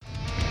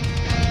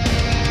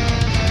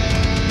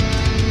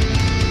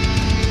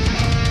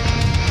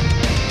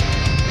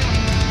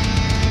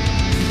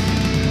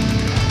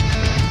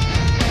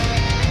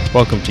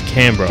Welcome to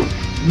Canberra,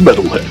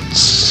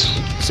 Metalheads.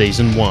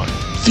 Season 1.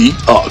 The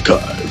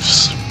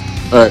Archives.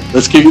 Alright,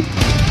 let's kick it.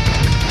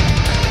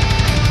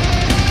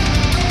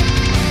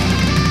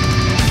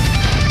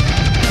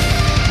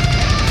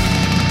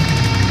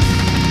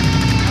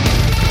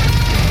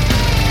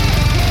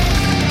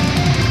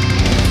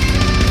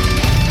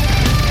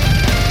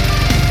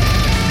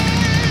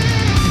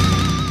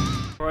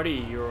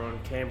 Alrighty, you're on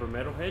Canberra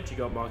Metalheads. You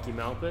got Mikey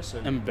Malpas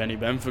And Benny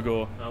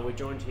Benfagor. we're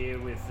joined here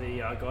with the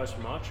guys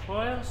from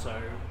Archfire.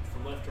 So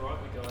from left to right,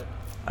 we got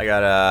I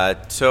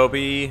got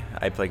Toby.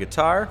 I play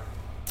guitar.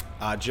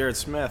 Jared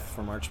Smith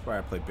from Archfire.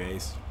 I play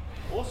bass.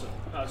 awesome.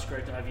 It's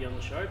great to have you on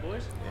the show,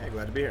 boys. Yeah,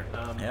 glad to be here.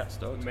 Yeah,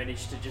 stoked.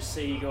 Managed to just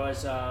see you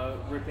guys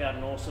rip out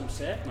an awesome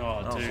set.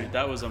 Oh, dude,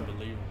 that was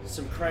unbelievable.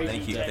 Some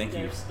crazy Thank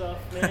you. stuff,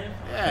 man.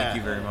 Thank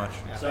you very much.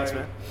 Yeah, So thanks,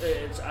 man.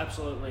 it's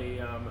absolutely,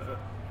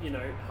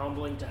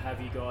 humbling to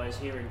have you guys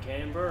here in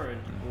Canberra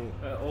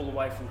and all the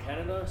way from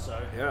Canada.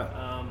 So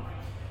Yeah.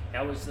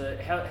 how's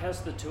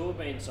the tour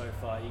been so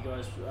far? You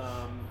guys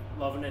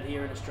loving it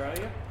here in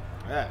Australia?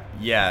 Yeah.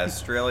 Yeah,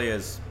 Australia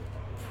is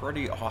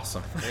pretty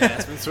awesome. Yeah,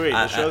 it's been sweet.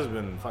 The show's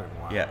been fucking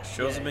wild. Yeah,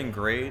 shows have Yeah. been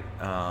great.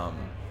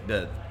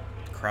 The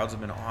crowds have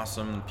been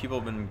awesome. People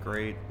have been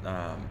great.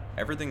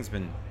 Everything's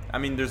been. I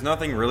mean, there's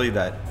nothing really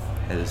that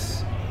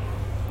is.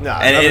 No,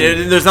 And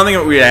nothing- there's nothing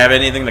that we have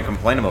anything to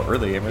complain about.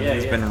 Really,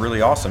 everything's yeah. been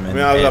really awesome. I And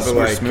mean, I was up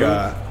super at like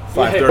smooth.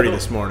 5:30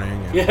 this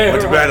morning. And Yeah,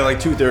 went to right. bed at like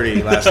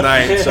 2:30 last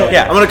night. So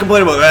Yeah. I'm gonna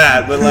complain about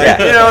that. But like,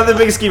 Yeah. the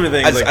big scheme of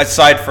things. As, like,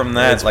 aside from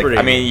that, it's like pretty-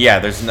 I mean, yeah,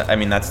 there's. I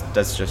mean,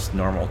 that's just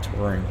normal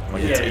touring.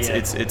 Like Yeah,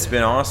 it's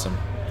been awesome.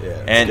 Yeah,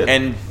 it's and good.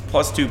 and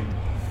plus too,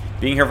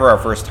 being here for our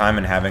first time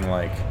and having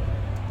like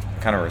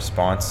kind of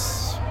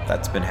response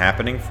that's been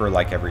happening for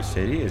like every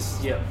city is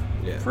Yeah.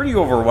 yeah. pretty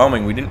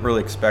overwhelming. We didn't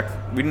really expect.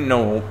 We didn't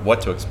know what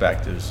to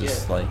expect. It was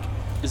just Yeah. like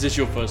Is this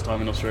your first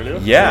time in Australia?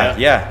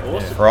 yeah,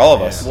 Awesome. for all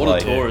of us. What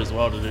like, a tour as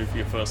well to do for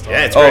your first time.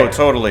 Yeah, it's Oh, great.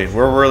 totally.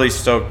 We're really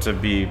stoked to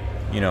be,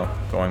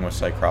 going with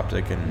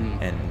Psychroptic and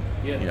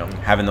Yeah.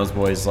 having those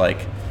boys like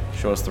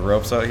show us the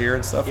ropes out here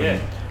and stuff. Yeah.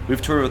 And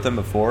we've toured with them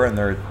before, and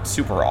they're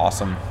super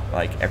awesome.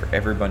 Like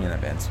everybody in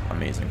that band's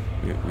amazing.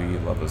 We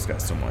love those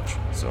guys so much.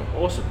 So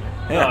Awesome.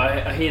 Yeah. No,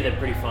 I hear they're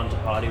pretty fun to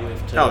party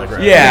with too. Oh, they're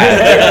great.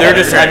 yeah, they're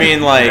just. I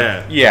mean, like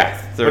Yeah.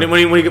 they're-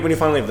 when you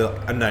finally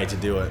have a night to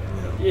do it.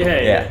 Yeah.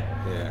 yeah. Yeah.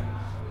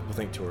 People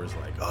think tours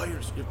like, oh, you're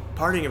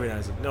partying every night.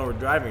 It's like, no, we're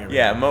driving every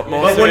Yeah, night. most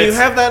But of when you it's-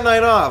 have that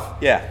night off,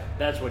 yeah.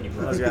 That's when you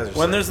those guys are When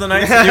sick. there's the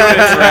night to do it,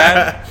 it's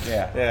rad.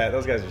 Yeah, Yeah,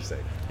 those guys are sick.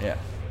 yeah.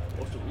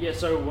 Awesome. Yeah.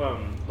 So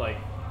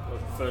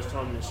first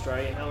time in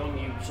Australia. How long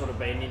you sort of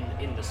been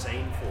in the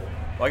scene for?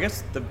 Well, I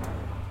guess the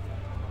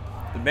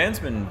band's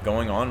been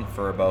going on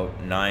for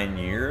about 9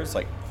 years,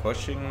 like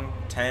pushing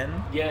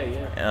 10. Yeah.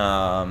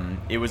 Yeah.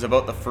 It was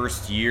about the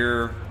first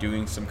year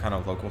doing some kind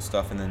of local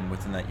stuff, and then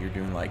within that year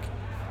doing like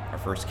our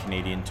first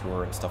Canadian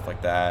tour and stuff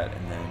like that,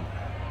 and then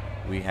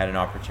we had an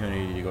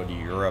opportunity to go to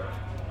Europe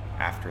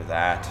after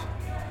that,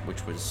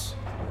 which was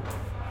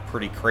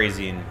pretty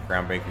crazy and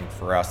groundbreaking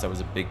for us. That was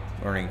a big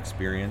learning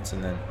experience,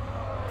 and then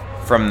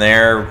from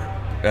there,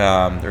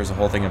 there's a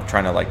whole thing of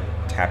trying to like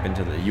tap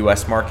into the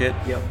U.S. market.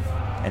 Yep.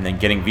 And then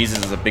getting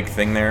visas is a big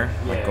thing there.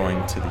 Like Yeah.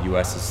 going to the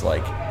U.S. is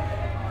like,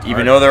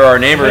 even though there are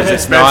neighbors,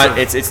 it's not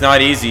Expensive. it's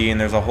not easy,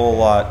 and there's a whole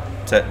lot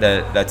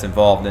that's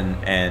involved.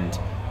 And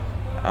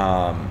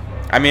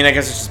I mean, I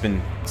guess it's just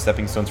been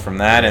stepping stones from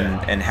that,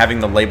 and having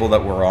the label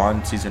that we're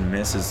on, Season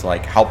Miss, has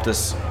like helped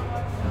us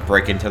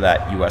break into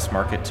that U.S.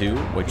 market too,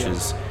 which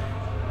has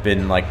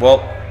been like, well,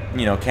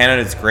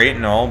 Canada's great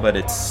and all, but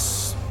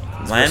it's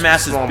landmass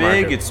is small big.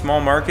 market. It's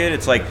small market.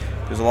 It's like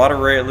there's a lot of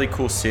really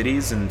cool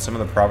cities, and some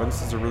of the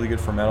provinces are really good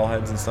for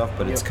metalheads and stuff.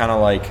 But it's kind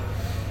of like,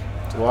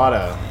 It's a lot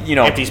of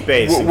empty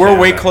space. We're, in we're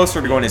way Canada.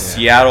 closer to going to Yeah.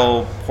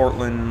 Seattle,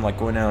 Portland, like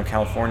going down to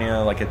California.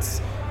 Like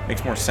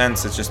makes more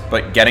sense. It's just,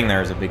 but getting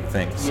there is a big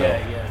thing. So,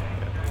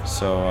 Yeah.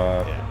 So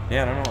I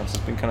don't know. It's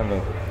just been kind of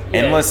a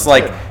Yeah, endless it's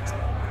like.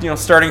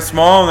 Starting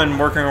small and then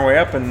working our way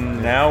up,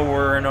 and now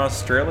we're in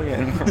Australia,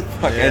 and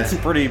it's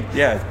pretty,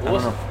 I don't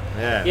Awesome. know.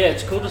 Yeah. Yeah,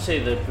 it's cool to see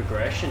the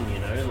progression.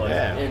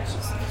 Yeah. It's.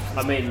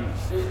 I mean,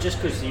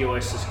 just because the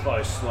US is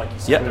close, like you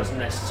said, Yep. doesn't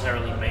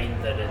necessarily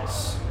mean that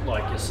it's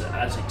like as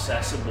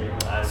accessible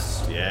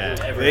as Yeah,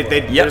 everywhere.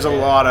 there's a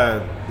lot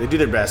of. They do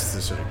their best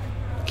to sort of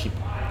keep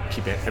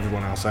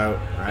everyone else out,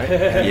 right?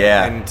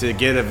 Yeah. And to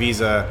get a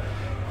visa,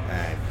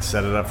 and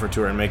set it up for a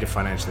tour, and make it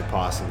financially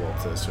possible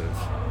to sort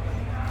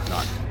of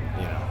not,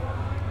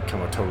 come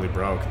out totally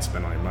broke and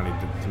spend all your money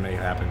to make it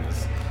happen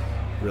is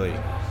really,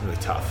 really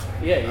tough.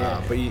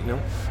 Yeah. But we've been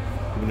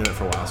doing it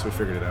for a while, so we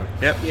figured it out.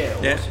 Yep.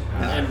 Yeah,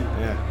 awesome. And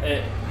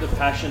Yeah. the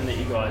passion that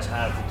you guys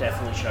have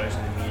definitely shows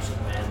in the music,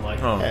 man.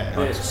 Like, Oh,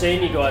 Yeah.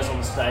 seeing you guys on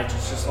the stage,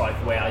 it's just like,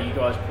 wow, you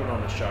guys put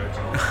on a show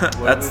tonight.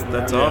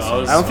 That's Yeah,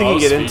 awesome. I don't think I you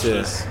was get into.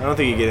 speechless. I don't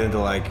think you get into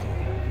like,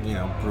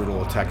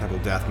 brutal technical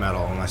death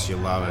metal unless you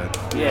love it.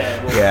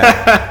 Yeah,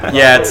 well, I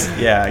guess.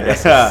 Yeah.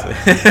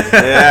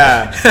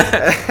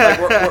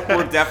 Like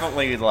we're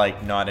definitely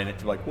like not in it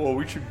to like, whoa,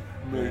 we should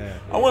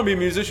I want to be a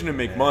musician and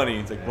make money.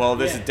 It's like, well,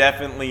 this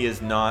definitely is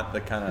not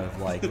the kind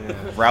of like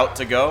route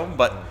to go,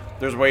 but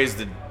there's ways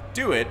to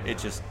do it.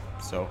 It's just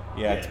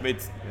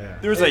it's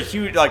there's a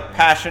huge like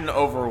passion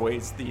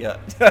overweighs the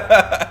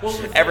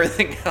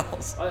everything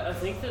else. I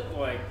think that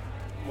like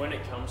when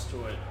it comes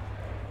to it,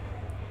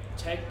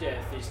 tech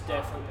death is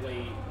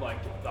definitely like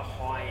the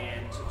high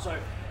end. So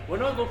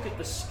when I look at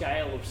the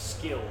scale of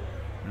skill,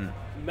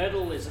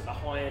 metal is at the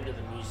high end of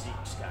the music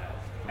scale.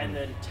 And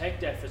then tech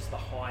death is the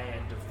high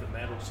end of the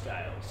metal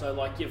scale. So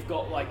like you've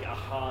got like a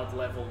hard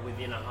level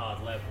within a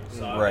hard level.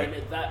 So I mean,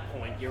 at that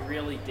point you're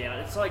really down.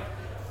 It's like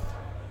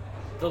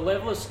the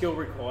level of skill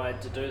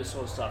required to do this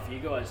sort of stuff you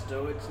guys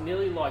do, it's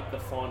nearly like the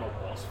final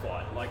boss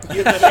fight. Like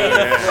you've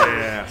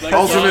like,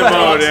 ultimate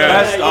mode,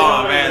 That's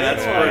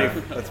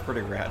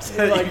pretty rad.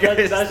 Like,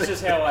 that's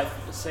just how I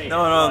see it.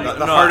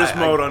 The hardest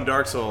mode on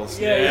Dark Souls.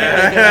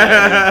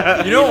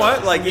 Yeah. You know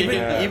what? Like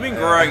even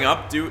growing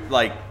up,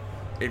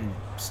 in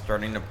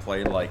starting to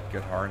play like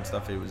guitar and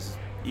stuff, it was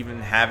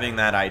even having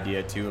that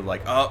idea too.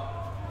 Like,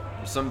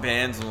 some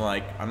bands, I'm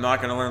like, I'm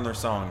not gonna learn their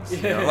songs.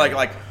 You know?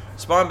 Like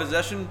Spawn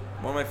Possession,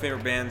 one of my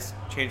favorite bands,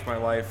 changed my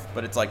life.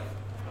 But it's like,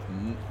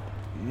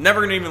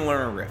 never gonna even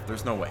learn a riff.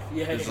 There's no way.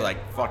 It's like,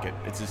 fuck it.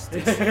 It's just,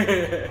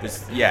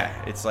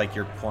 it's like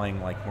you're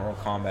playing like Mortal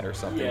Kombat or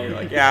something. You're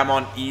like, I'm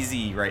on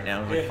easy right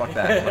now. I'm like, fuck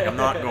that. Like, I'm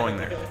not going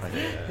there. Like,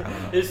 I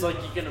don't know. It's like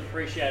you can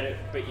appreciate it,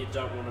 but you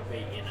don't want to be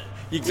in it.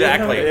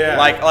 Exactly.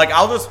 Like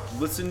I'll just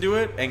listen to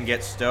it and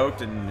get stoked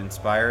and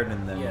inspired,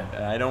 and then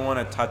I don't want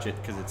to touch it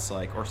because it's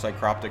like, or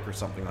Psychroptic or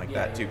something like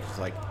that too. Because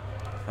like,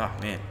 oh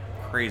man,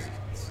 crazy.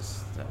 It's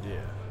just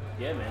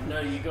Yeah, man.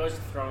 No, you guys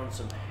are throwing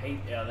some heat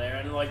out there,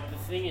 and like the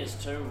thing is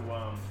too,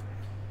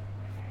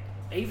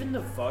 even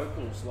the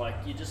vocals, like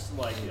you just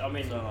like, I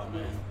mean,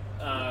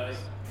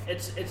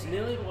 it's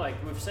nearly like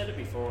we've said it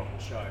before on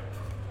the show.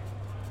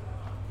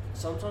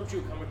 Sometimes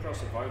you'll come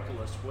across a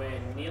vocalist where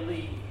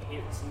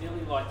it's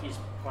nearly like he's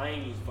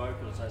playing his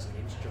vocals as an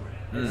instrument.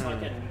 It's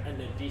like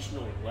an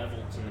additional level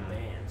to the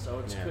band. So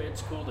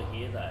it's cool to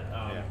hear that.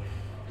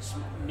 It's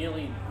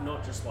nearly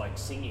not just like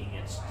singing;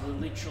 it's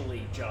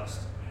literally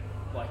just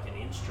like an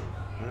instrument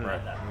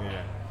at that point.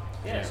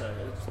 So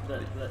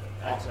that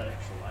adds that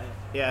extra layer.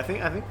 Yeah, I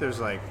think there's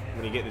like,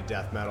 when you get into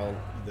death metal,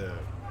 the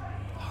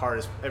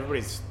hardest,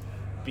 everybody's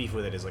beef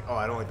with it is like,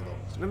 I don't like the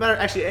vocals. No matter,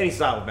 actually any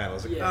style of metal,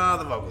 it's like,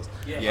 the vocals.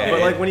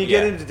 But like when you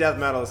get into death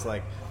metal, it's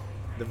like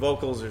the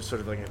vocals are sort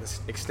of like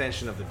this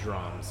extension of the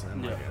drums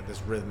and like this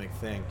rhythmic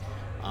thing.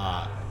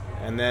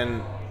 And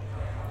then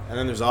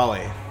there's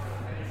Ollie.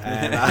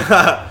 And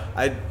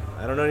I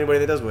don't know anybody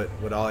that does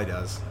what Ollie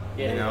does.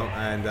 You know,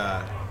 and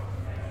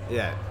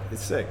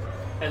it's sick.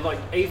 And like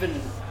even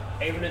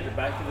at the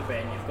back of the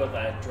band, you've got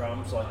that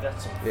drums. Like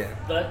that's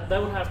that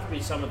would have to be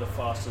some of the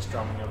fastest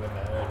drumming I've ever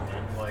heard,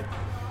 man. Like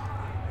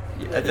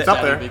it's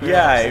up there.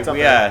 Yeah.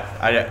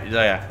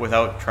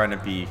 Without trying to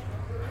be,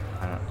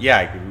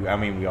 I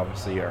mean, we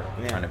obviously are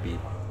trying to be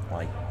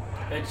like.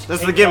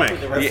 That's the gimmick.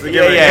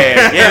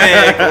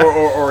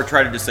 Or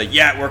try to just say,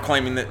 we're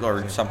claiming that,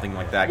 or something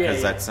like that,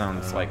 because that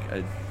sounds like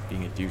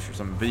being a douche or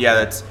something. But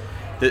that's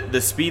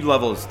the speed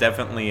level is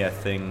definitely a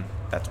thing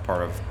that's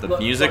part of the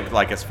music.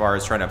 Like as far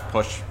as trying to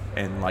push,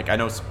 and like I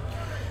know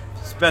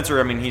Spencer.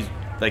 I mean, he's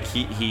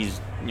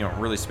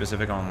really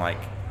specific on like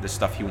the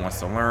stuff he wants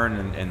to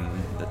learn and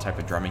the type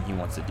of drumming he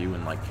wants to do,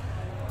 and like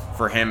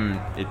for him,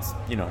 it's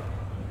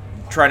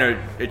trying to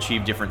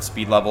achieve different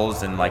speed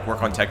levels and like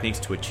work on techniques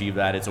to achieve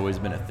that. It's always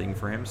been a thing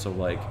for him. So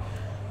like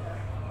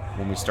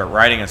when we start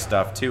writing his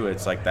stuff too,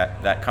 it's like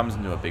that comes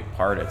into a big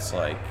part. It's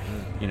like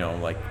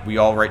like we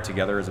all write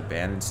together as a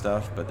band and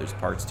stuff, but there's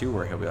parts too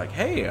where he'll be like,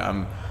 hey,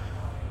 I'm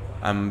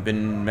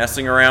been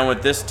messing around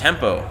with this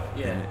tempo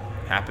and it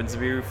happens to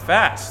be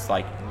fast.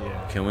 Like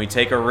can we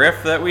take a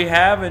riff that we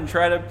have and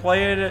try to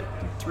play it at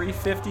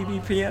 350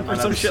 BPM or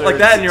some shit like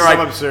that? And you're like,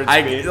 absurd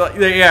speed.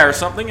 Or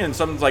something. And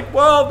someone's like,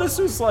 well, this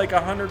was like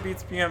 100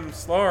 BPM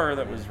slower.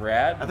 That was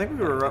rad. I think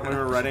we were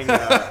writing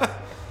a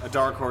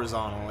Dark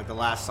Horizontal, like the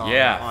last song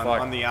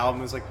on the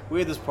album. It was like, we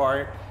had this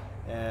part,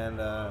 and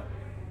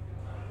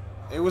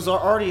it was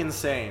already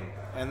insane.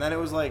 And then it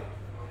was like,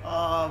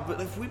 but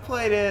if we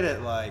played it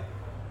at like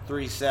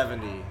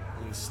 370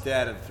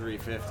 instead of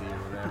 350 or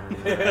whatever,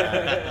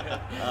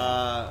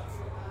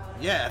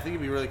 I think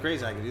it'd be really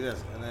crazy. I could do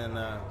this. And then,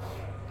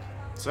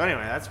 so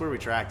anyway, that's where we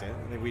tracked it.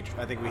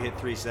 I think we hit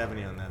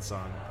 370 on that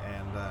song,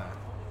 and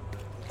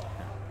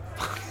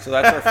so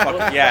that's our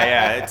fucking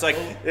It's like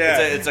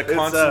it's a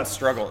constant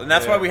struggle, and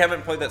that's why we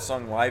haven't played that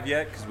song live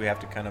yet, because we have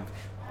to kind of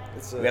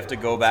we have to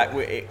go back.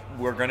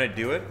 We're gonna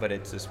do it, but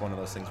it's just one of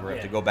those things where we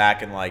have to go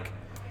back and like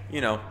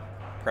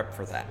prep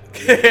for that.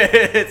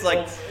 It's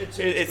like it's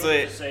good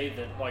to see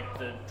that like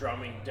the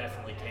drumming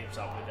definitely keeps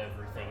up with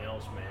everything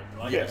else, man.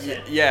 Like I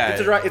said,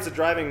 it's a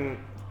driving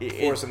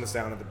force in the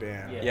sound of the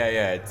band.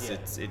 It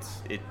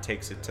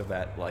takes it to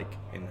that like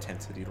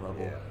intensity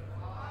level,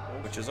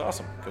 which is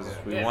awesome, because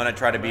we want to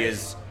try to be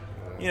as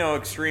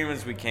extreme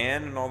as we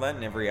can and all that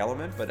in every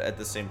element, but at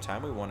the same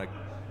time we want to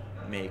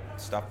make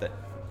stuff that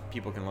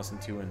people can listen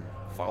to and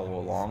follow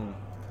along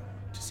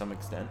to some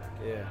extent.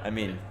 Yeah. I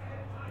mean,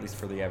 at least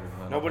for the average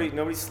man.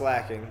 Nobody's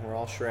slacking. We're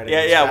all shredding. Yeah,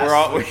 as yeah, fast we're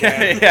all. as we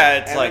can. Yeah,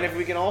 it's and like. then if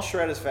we can all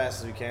shred as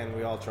fast as we can,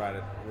 we all try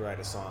to write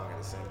a song at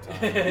the same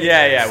time.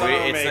 Yeah. Some will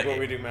it's make not- what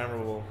we do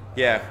memorable.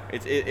 Yeah,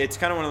 it's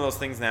kind of one of those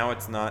things now.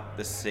 It's not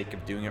the sake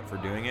of doing it for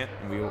doing it,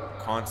 and we will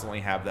constantly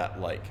have that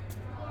like.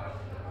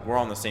 We're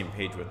on the same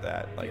page with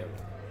that. Like, Yeah.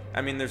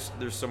 I mean, there's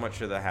so much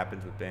that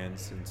happens with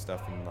bands and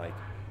stuff, and like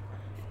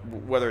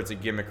whether it's a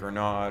gimmick or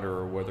not,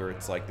 or whether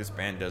it's like this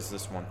band does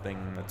this one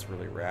thing that's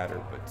really rad,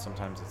 or but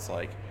sometimes it's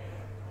like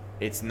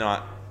it's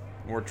not.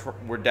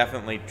 We're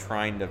definitely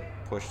trying to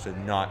push to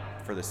not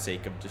for the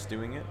sake of just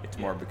doing it. It's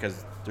more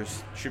because there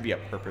should be a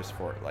purpose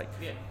for it. Like,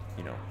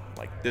 you know,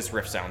 like this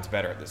riff sounds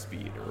better at this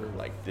speed, or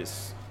like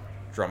this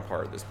drum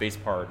part, this bass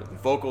part, the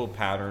vocal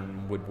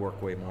pattern would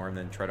work way more, and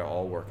then try to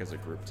all work as a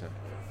group to.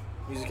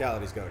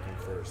 Musicality's got to come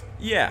first.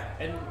 Yeah.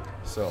 And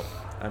So,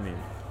 I mean,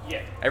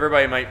 yeah,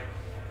 everybody might,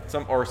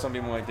 some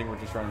people might think we're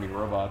just trying to be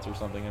robots or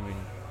something. I mean,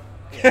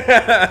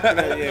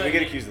 Yeah, we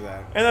get accused of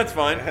that. and that's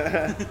fine.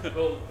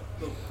 well,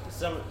 look,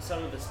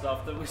 some of the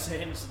stuff that we're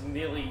saying is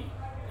nearly.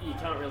 You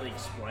can't really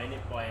explain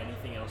it by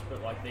anything else,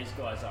 but like these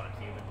guys aren't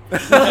human.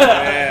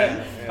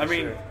 Yeah, I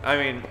mean, sure.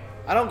 I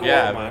I don't go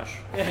yeah, out man. much.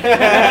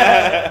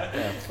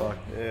 yeah, fuck.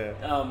 Yeah.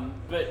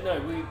 But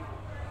no,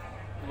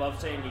 we love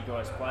seeing you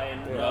guys play.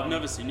 And I've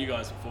never seen you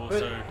guys before,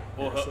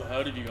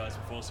 heard of you guys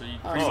before, so you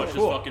pretty much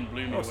cool. just fucking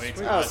blew me away sweet.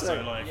 tonight. Oh, So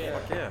sick. like, Yeah.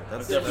 Yeah,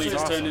 I've definitely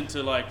just turned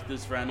into like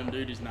this random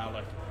dude who's now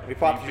like. We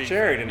popped your big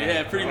cherry fan. tonight.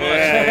 Yeah, pretty much.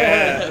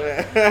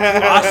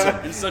 Yeah.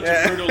 Awesome in such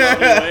a brutal,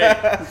 lovely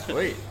way.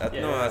 Sweet.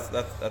 Yeah. No,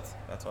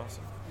 that's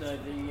awesome. No,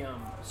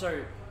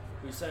 so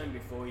we were saying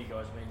before you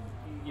guys have been,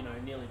 you know,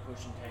 nearly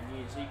pushing 10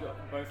 years. So you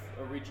got both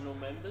original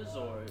members,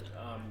 or did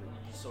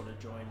you sort of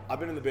join? I've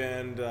been in the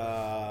band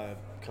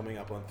coming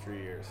up on 3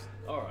 years.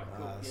 All right,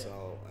 cool. Yeah.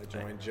 So I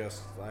joined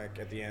just like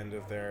at the end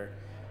of the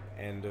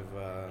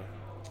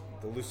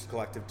Lucid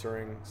Collective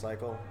touring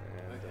cycle,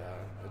 and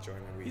I joined.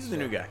 And He's the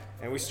new guy.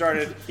 And we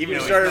started. Even we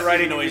though started he's-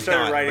 writing. even though We he's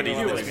started not, writing but he's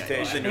on the new guy.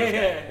 Reputation. He's the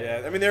new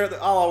Yeah, I mean,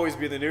 I'll always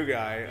be the new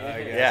guy.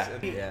 I guess. Yeah,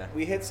 And yeah.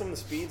 We hit some of the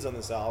speeds on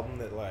this album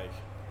that, like,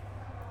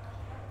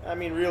 I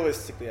mean,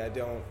 realistically, I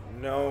don't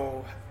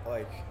know,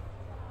 like,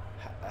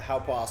 how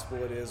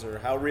possible it is or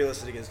how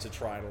realistic it is to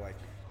try to like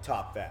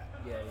top that.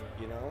 Yeah.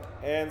 You know,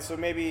 and so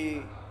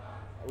maybe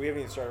we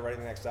haven't even started writing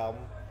the next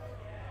album,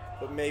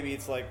 but maybe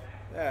it's like,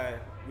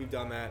 we've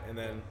done that, and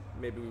then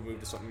maybe we move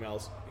to something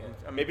else.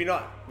 Maybe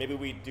not. Maybe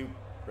we do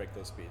break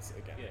those speeds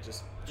again. Yeah.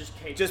 Just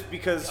keep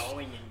because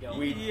going and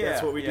going.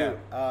 that's what we do.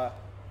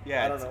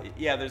 Yeah, I don't know.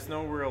 Yeah, there's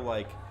no real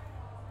like.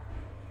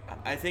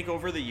 I think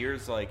over the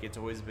years, like it's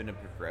always been a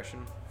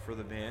progression for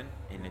the band,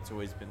 and it's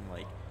always been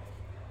like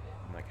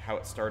how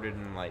it started,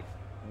 and like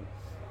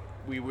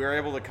we were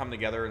able to come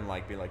together and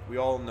like be like we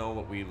all know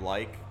what we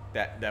like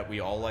that we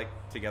all like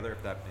together,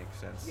 if that makes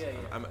sense. Yeah.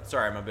 I'm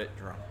sorry, I'm a bit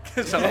drunk.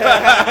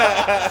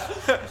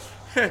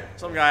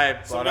 Some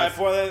guy bought us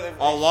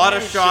a lot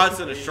of shots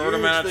in a short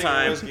amount of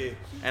time,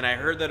 and I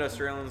heard that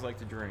Australians like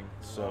to drink,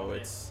 so Oh,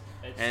 it's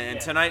it's and yeah.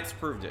 tonight's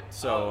proved it.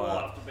 So well,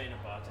 after being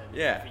a bartender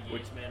yeah, for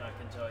years, man, I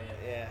can tell you.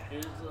 Yeah. It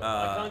was,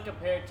 I can't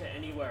compare it to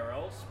anywhere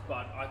else,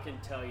 but I can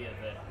tell you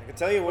that I can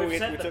tell you what we've we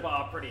set the took.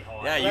 bar pretty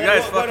high. Yeah, you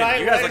guys What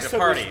fucking, you guys like to took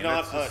party. was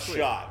not That's a just sweet.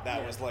 shot.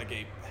 That Yeah. was like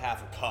a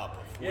half a cup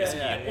of yeah, whiskey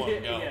yeah, in one yeah,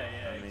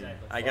 go.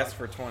 exactly. I guess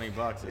for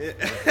 $20,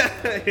 it's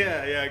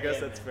yeah, I guess Yeah,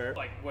 that's man. fair.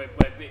 Like we're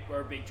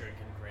a big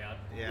drinking crowd.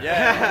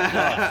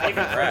 yeah.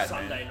 Even for a Rad,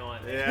 Sunday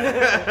night.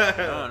 Yeah.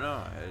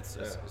 No, it's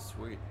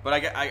sweet. But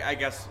I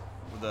guess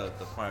the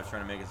point I was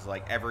trying to make is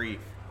like every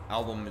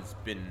album has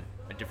been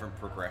a different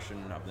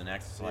progression of the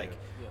next. It's like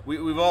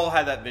we've all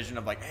had that vision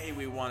of like, hey,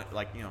 we want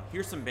like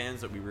here's some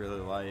bands that we really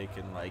like,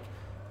 and like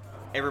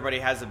everybody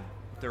has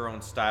their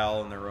own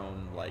style and their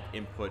own like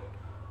input,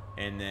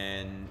 and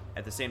then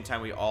at the same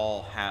time we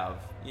all have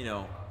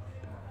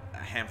a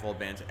handful of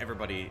bands that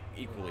everybody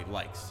equally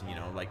likes,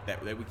 like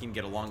that we can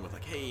get along with,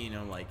 like, hey,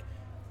 like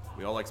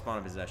we all like Spawn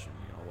of Possession,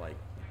 like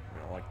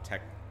we all like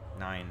Tech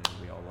 9,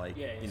 we all like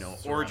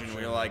Origin,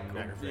 we all like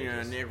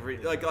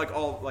like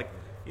all like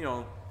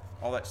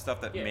all that stuff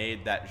that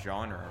made that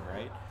genre,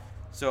 right?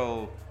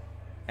 So,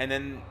 and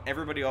then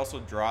everybody also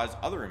draws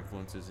other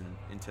influences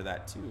into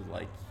that too,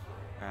 like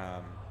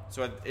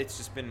so it's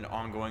just been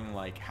ongoing,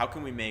 like how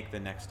can we make the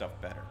next stuff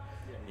better,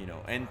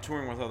 and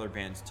touring with other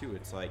bands too.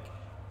 It's like,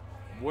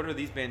 what are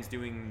these bands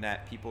doing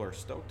that people are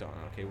stoked on?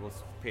 Okay, well,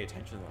 let's pay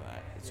attention to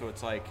that. So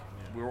it's like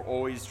we're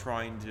always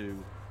trying to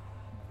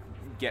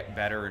get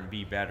better and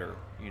be better,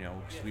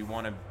 because we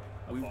want to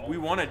we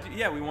want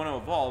to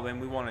evolve,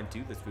 and we want to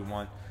do this. We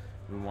want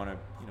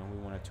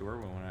to tour.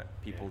 We want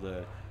people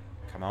to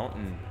come out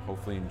and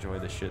hopefully enjoy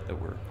the shit that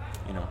we're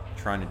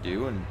trying to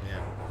do. And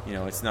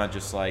it's not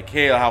just like,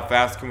 hey, how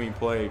fast can we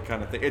play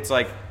kind of thing. It's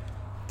like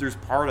there's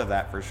part of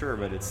that for sure,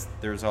 but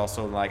there's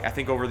also like, I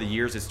think over the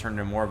years it's turned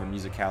into more of a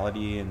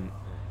musicality and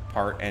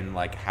part, and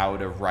like how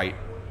to write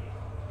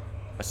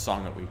a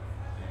song that we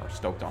are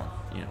stoked on.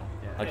 You know,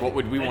 Yeah. like what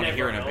would we And want to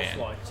hear in a everyone else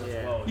band? likes as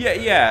Yeah. well.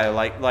 Yeah,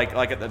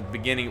 like at the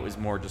beginning it was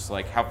more just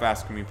like how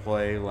fast can we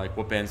play? Like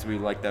what bands do we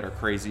like that are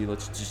crazy?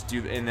 Let's just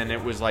do. And then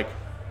it was like,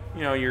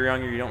 you know, you're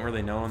younger, you don't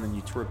really know, and then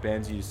you tour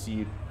bands, you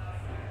see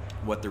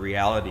what the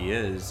reality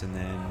is, and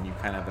then you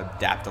kind of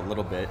adapt a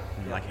little bit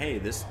and like, hey,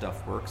 this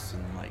stuff works,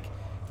 and like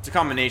it's a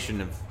combination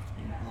of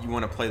you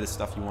want to play the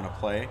stuff you want to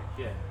play,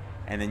 Yeah.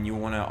 and then you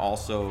want to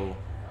also,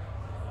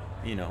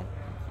 you know,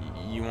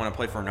 you want to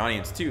play for an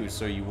audience too,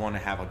 so you want to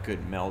have a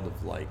good meld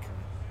of like,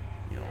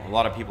 you know, a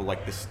lot of people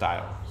like this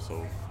style,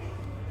 so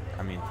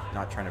I mean,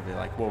 not trying to be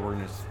like, well, we're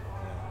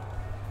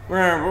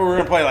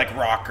gonna play like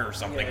rock or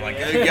something, Yeah, like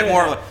yeah. get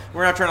more like,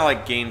 we're not trying to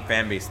like gain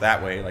fan base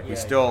that way, like we Yeah.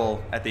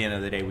 still at the end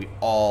of the day we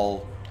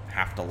all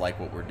have to like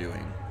what we're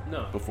doing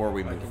No, before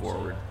we I move can see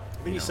forward.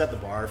 I think you set the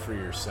bar for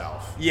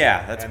yourself.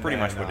 Yeah, that's And pretty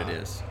then, much what it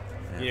is.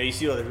 You know, you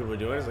see what other people are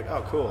doing. It's like,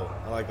 oh, cool.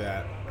 I like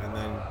that. And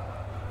then,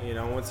 you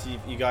know, once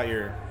you got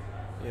your,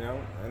 you know,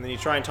 and then you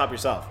try and top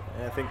yourself.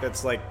 And I think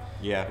that's like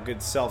Yeah. a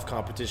good self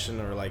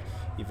competition, or like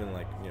even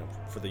like, you know,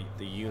 for the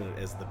unit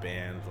as the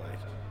band, like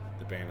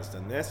the band has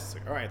done this. It's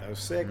like, all right, that was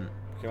sick. Mm.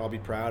 We can all be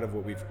proud of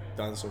what we've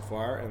done so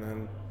far, and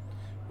then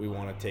we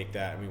want to take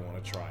that and we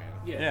want to try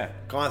and Yeah.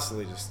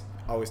 constantly just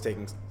always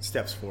taking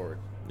steps forward.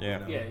 Yeah.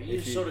 know? Yeah, you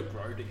If sort of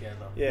grow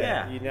together. Yeah,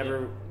 Yeah. you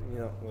never, you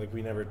know, like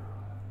we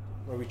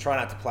try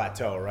not to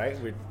plateau, right?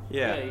 We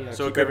Yeah. Yeah, yeah.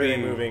 So it keep could be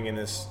everything moving in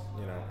this,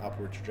 you know,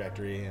 upward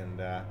trajectory, and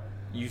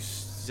You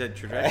said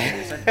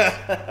trajectory.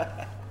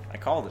 I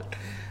called it.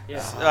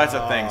 Yeah. That's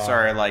a thing.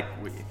 Sorry, like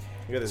you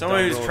got this someone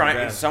dumb who's rolling trying,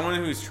 band. someone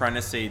who's trying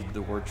to say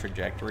the word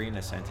trajectory in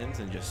a sentence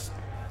and just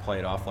play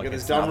it off like You got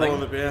it's this dumb nothing.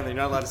 roll in the band. You're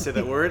not allowed to say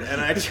that word, and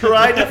I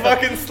tried to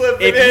fucking slip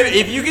it If in. you,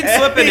 if you can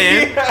slip it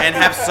in and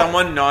have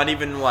someone not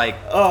even like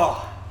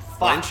Oh,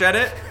 flinch at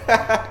it,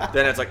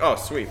 then it's like, oh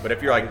sweet. But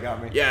if you're like, You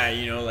got me. yeah,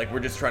 you know, like we're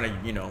just trying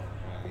to, you know,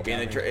 be in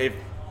the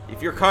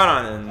if you're caught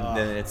on it,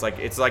 then it's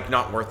like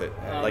not worth it.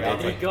 Like Oh,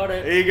 it's you like, got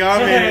it. he got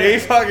me. He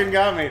fucking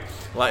got me.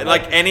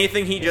 like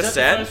anything he Is just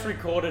that said. the first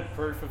recorded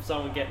proof of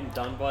someone getting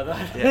done by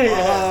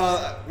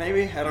that?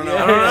 Maybe I don't know.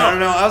 Yeah. I don't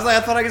know. I was like,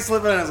 I thought I could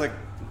slip it in. I was like,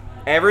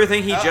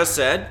 Everything he just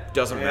said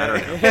doesn't matter.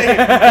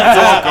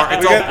 Yeah.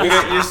 It's all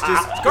just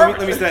let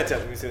me see that tape.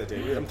 Let me see that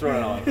tape. I'm throwing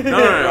it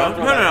all.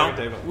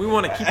 No. We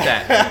want to keep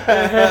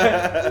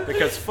that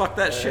because fuck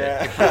that shit.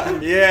 Yeah,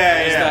 Just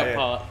that yeah.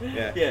 part.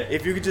 Yeah. Yeah.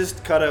 If you could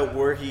just cut out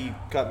where he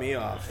cut me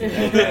off,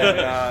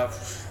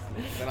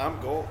 then I'm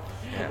gold.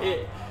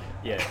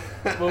 Yeah.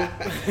 Well,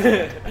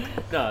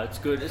 no, it's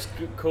good. It's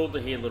cool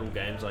to hear little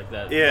games like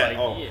that. Yeah, Like,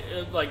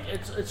 oh. like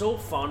it's all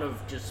fun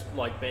of just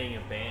like being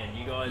a band.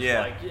 You guys,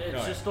 Yeah. like, it's Oh,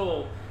 yeah. just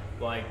all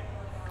like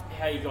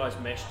how you guys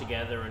mesh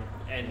together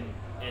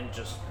and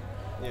just.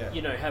 Yeah.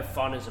 You know, have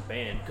fun as a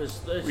band because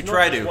it's We not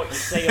try just to. what you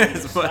see on the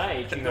That's what-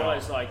 stage. You No.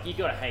 guys like you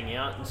got to hang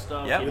out and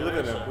stuff. Yeah. you We know, live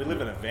in so- we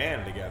live in a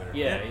van together.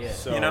 Yeah, yeah.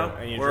 So You know,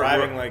 and you're we're-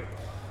 driving we're- like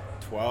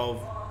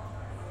 12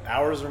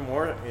 hours or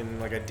more in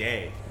like a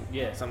day.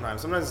 Yeah.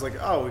 Sometimes it's like,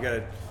 oh, we got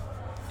a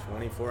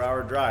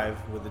 24-hour drive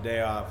with the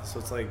day off. So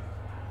it's like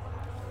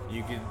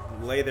you could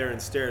lay there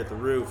and stare at the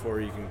roof, or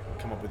you can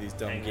come up with these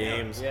dumb hang out.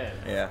 games. Yeah.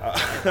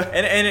 Yeah,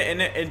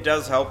 and it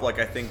does help. Like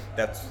I think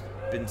that's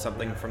been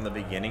something from the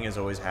beginning is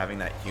always having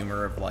that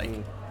humor of like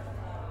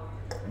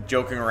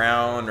joking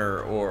around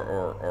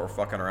or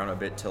fucking around a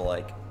bit to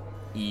like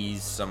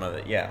ease some of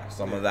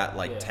of that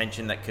like Yeah.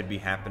 tension that could be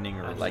happening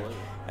or like Absolutely.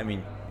 I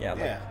mean like,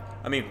 Yeah.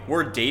 I mean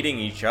we're dating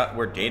each other.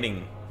 We're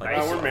dating. Like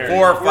We're married. 4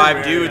 or We're 5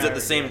 married, dudes yeah. at the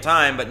same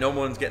time, but no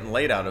one's getting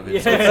laid out of it.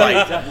 Yeah, So it's like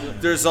exactly.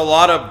 there's a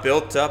lot of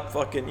built up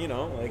fucking, you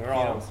know, like We're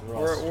all- you know,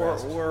 we're all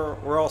stressed.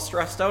 we're all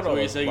stressed out. So all what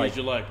you're the- saying like, is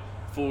you're like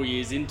 4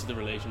 years into the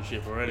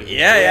relationship already.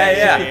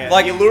 yeah.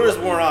 Like the lure is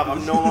worn off.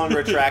 I'm no longer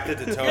attracted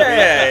to Toby.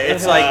 yeah,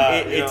 it's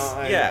like You it's know,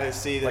 I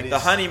see that like the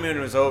he's-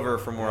 honeymoon was over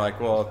from where like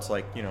well it's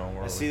like you know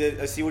we're, I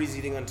see what he's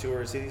eating on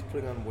tour. I see he's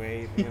putting on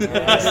weight. You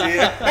know? I see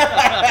it.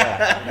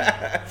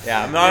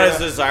 yeah I'm not Yeah. as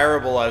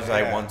desirable as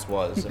I Yeah. once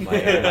was. In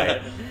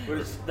my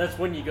That's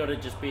when you got to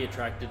just be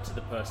attracted to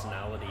the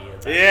personality.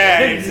 Yeah,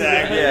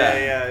 exactly.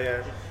 Yeah.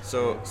 Yeah.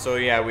 so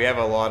yeah, we have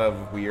a lot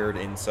of weird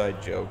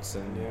inside jokes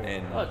and Yeah.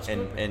 and, Oh, it's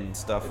and, good. and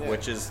stuff, Yeah.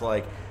 which is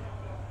like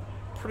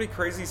pretty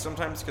crazy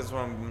sometimes because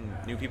when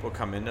new people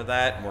come into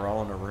that and we're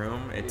all in a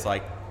room, it's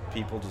like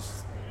people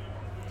just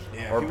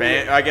Yeah, or people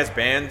band get- I guess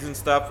bands and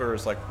stuff, or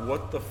it's like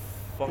what the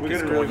fuck we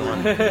is got a going weird-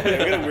 on?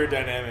 Yeah, we got a weird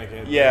dynamic.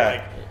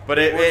 Yeah, but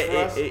it works for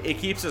us. it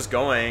keeps us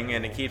going,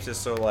 and it keeps us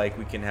so like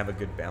we can have a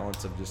good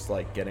balance of just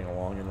like getting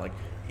along, and like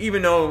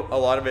even though a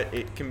lot of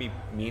it can be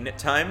mean at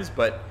times,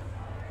 but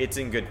it's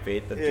in good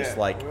faith of just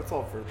like well, that's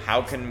all for.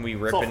 how can we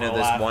rip all into for a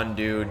this laugh. one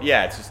dude?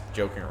 Yeah, it's just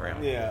joking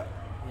around. Yeah.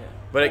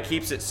 But it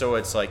keeps it so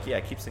it's like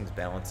it keeps things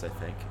balanced. I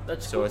think.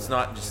 That's so cool. it's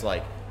not just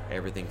like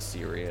everything's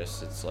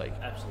serious. It's like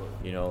Absolutely.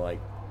 you know like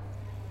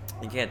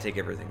you can't take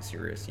everything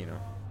serious. You know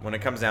when it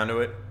comes down to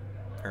it,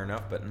 fair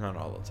enough, but not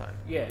all the time.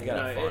 Yeah, you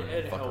gotta have fun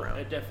it and fuck helps. around.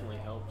 It definitely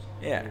helps.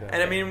 Yeah, Yeah.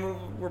 and I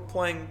mean we're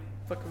playing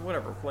fucking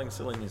whatever, we're playing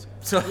silly music,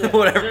 so Yeah,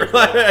 whatever.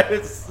 seriously.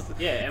 It's,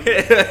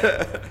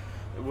 Yeah,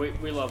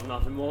 we love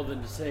nothing more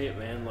than to see it,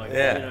 man. Like,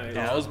 Yeah. you know,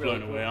 Yeah, I it's was really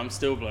blown cool. away. I'm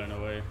still blown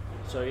away.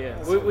 So yeah,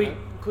 That's we alright.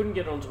 couldn't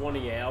get onto one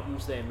of your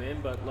albums there, man.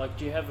 But like,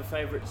 do you have a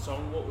favorite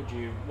song?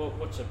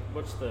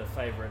 What's the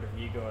favorite of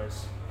you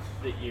guys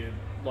that you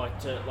like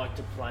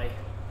to play?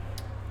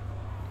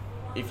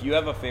 If you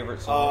have a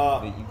favorite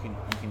song that you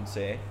can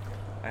say,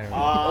 I don't know.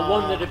 Or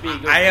one that'd be a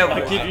good. I have.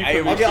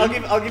 like,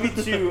 I'll give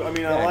you two. I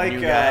mean, I Yeah, like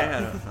new guy, I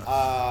don't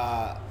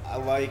know. I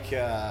like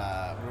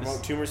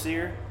Remote Tumor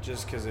Seer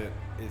just because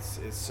it's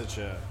such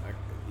a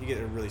you get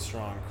a really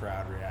strong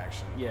crowd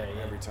reaction Yeah,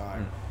 yeah. every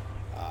time.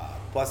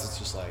 Plus, it's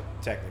just like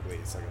technically,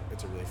 it's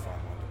a really fun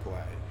one to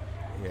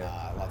play.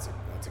 Yeah. Lots of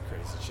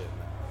crazy shit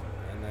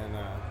in that one. And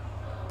then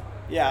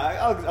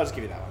I'll just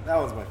give you that one. That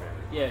one's my favorite.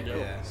 Yeah, Yeah.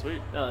 cool. Yeah.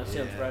 Sweet. No, that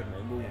sounds Yeah. great,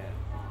 man. Well,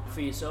 Yeah.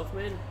 for yourself,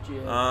 man, do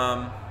you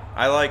have?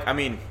 I like. I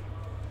mean,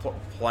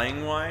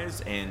 playing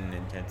wise and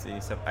intensity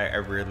and stuff. I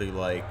really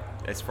like.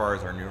 As far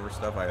as our newer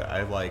stuff,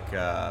 I like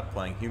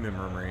playing Human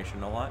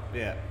Murmuration a lot.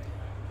 Yeah.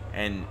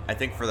 And I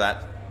think for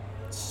that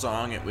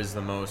song, it was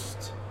the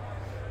most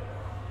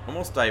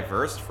almost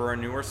diverse for a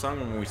newer song.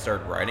 When we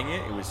started writing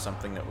it, it was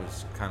something that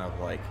was kind of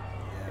like,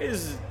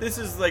 this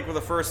is like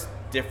the first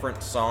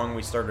different song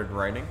we started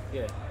writing.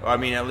 Yeah. I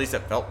mean, at least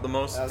it felt the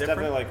most That was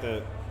different. definitely like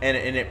the and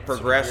it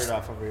progressed. weird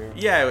off over here.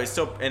 Yeah, it was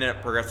still ended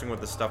up progressing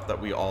with the stuff that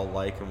we all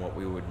like and what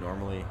we would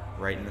normally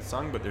write in the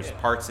song. But there's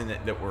Yeah. parts in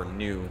it that were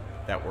new,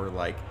 that were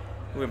like,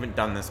 we haven't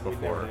done this We'd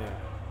before. never, yeah.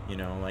 You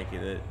know, like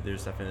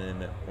there's stuff in it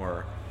that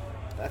more.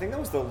 I think that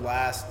was the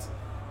last.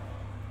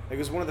 Like, it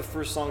was one of the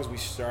first songs we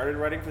started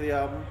writing for the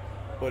album,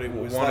 but it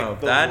was One like of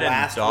the that and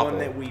last Doppel. one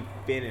that we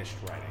finished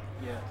writing.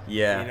 Yeah.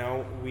 Yeah. You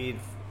know, we'd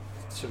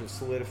sort of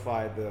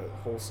solidified the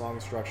whole song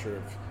structure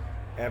of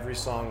every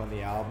song on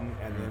the album,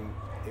 and then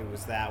it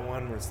was that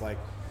one where it's like,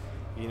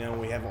 you know,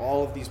 we have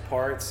all of these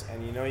parts,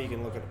 and you know, you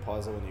can look at a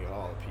puzzle and you got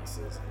all the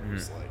pieces, and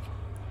it's like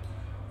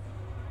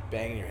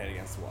banging your head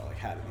against the wall, like,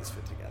 how do these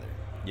fit together?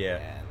 Yeah.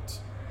 And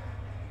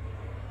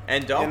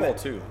And Doppel that-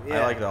 too. I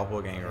yeah. like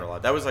Doppelganger a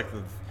lot. That was like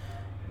the.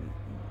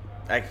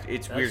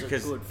 It's That's weird a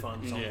because good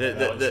fun song. Yeah.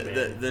 to watch,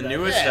 the man.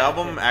 newest Yeah.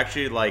 album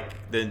actually like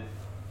the.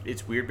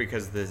 It's weird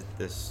because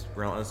this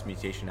Relentless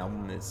Mutation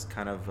album is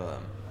kind of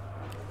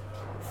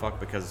fuck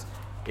because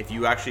if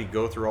you actually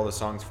go through all the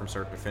songs from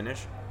start to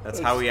finish, that's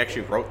how we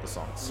actually wrote the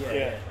songs. Yeah.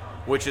 Yeah.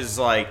 Which is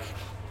like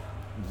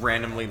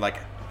randomly like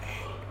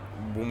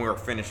when we were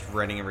finished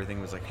writing everything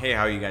it was like, hey,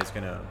 how are you guys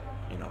gonna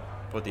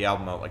put the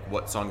album out? Like,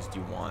 what songs do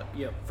you want?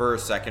 Yep. For a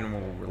second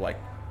when we were like,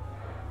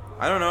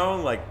 I don't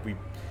know, like we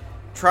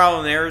trial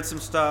and errored some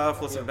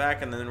stuff, listened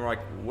back, and then we're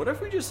like, what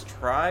if we just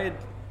tried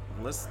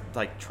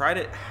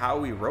it how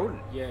we wrote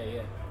it? Yeah,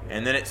 yeah.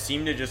 And then it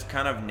seemed to just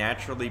kind of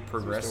naturally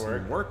progress to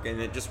and work,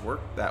 and it just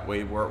worked that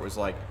way where it was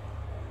like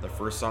the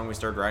first song we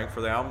started writing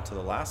for the album to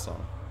the last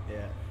song.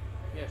 yeah.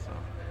 Yeah.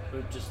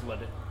 We've just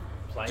let it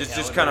play. Just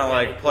how it kind of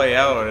like organically play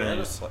out came and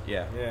together. just like,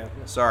 yeah. Yeah.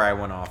 Sorry, I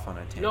went off on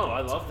a tangent. No,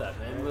 I love that,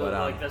 man. But,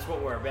 Like, that's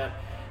what we're about.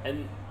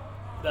 And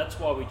that's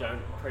why we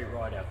don't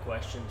pre-write our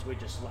questions. We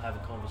just have a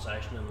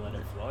conversation and let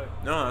it flow.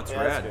 No, that's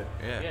Yeah, that's rad.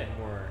 good. Yeah. Yeah.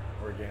 More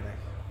organic.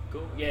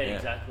 Cool. Yeah, Yeah.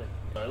 exactly.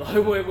 So,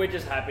 like, we're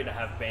just happy to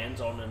have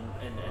bands on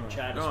and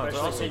chat, No, it's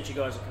especially awesome. since you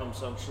guys have come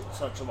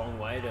such a long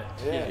way to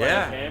Yeah. play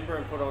Yeah. in Canberra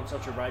and put on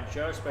such a great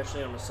show,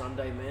 especially on a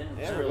Sunday, man.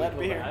 It's Yeah, we're really glad cool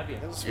to be to here. have you.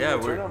 That was a Yeah,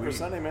 sweet turnout for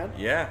Sunday, man.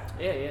 Yeah.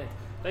 Yeah, yeah.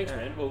 Thanks, Yeah.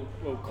 man.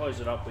 We'll close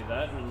it up with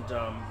that, and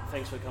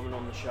thanks for coming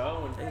on the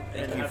show and,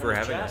 Thank and you for a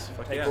having chat. us.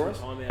 Fuck Take yeah. some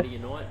time out of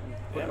your night and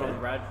putting Yeah, on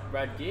a man.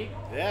 rad gig.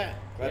 Yeah,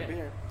 glad Yeah. to be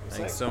here. It's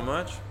Thanks sick. so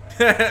much.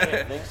 Yeah,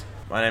 thanks.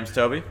 My name's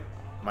Toby,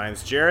 My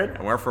name's Jared.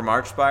 and we're from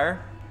Archspire,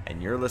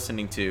 and you're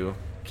listening to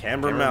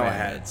Canberra Cameraman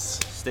Mellowheads.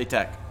 Stay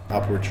Tech.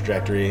 Upward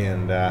trajectory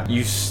and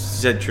You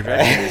said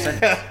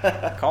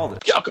trajectory. Called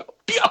it.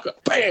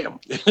 Bam!